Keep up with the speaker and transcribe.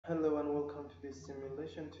this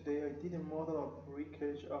simulation. Today I did a model of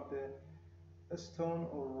breakage of the stone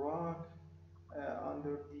or rock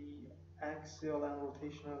under the axial and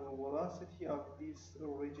rotational velocity of this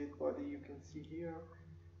rigid body. You can see here,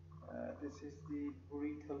 this is the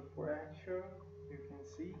brittle fracture. You can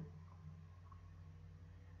see,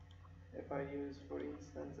 if I use for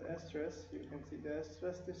instance stress, you can see the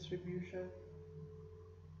stress distribution,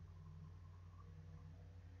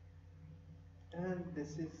 and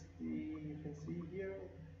this is the, you can see here,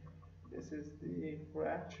 this is the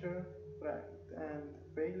fracture and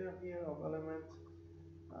failure here of element,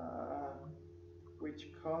 uh, which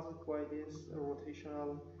caused by this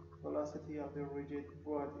rotational velocity of the rigid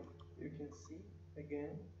body. You can see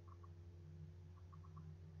again.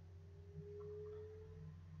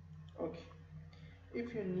 Okay,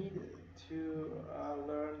 if you need to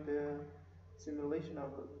learn the simulation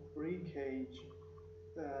of breakage,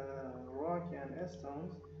 rock and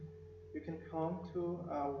stones, you can come to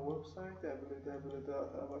our website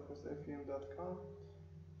www.abaqusfm.com,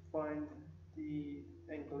 find the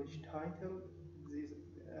English title.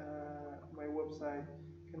 My website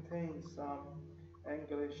contains some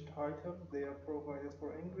English titles. They are provided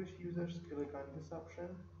for English users. Click on this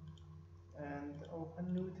option and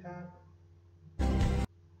open new tab.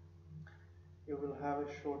 You will have a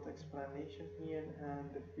short explanation here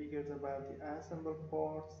and the figures about the assembled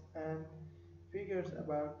parts and figures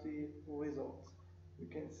about the results. You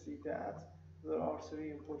can see that there are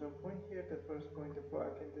three important points here. The first point, the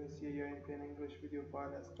file contains CIMP and English video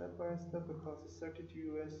file step by step. The cost is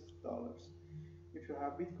 $32 US. If you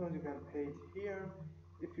have Bitcoin, you can pay it here.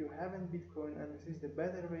 If you haven't Bitcoin, and this is the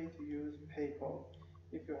better way to use PayPal.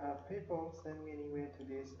 If you have PayPal, send me an email to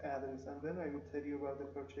this address and then I will tell you about the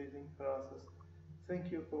purchasing process.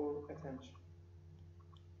 Thank you for attention.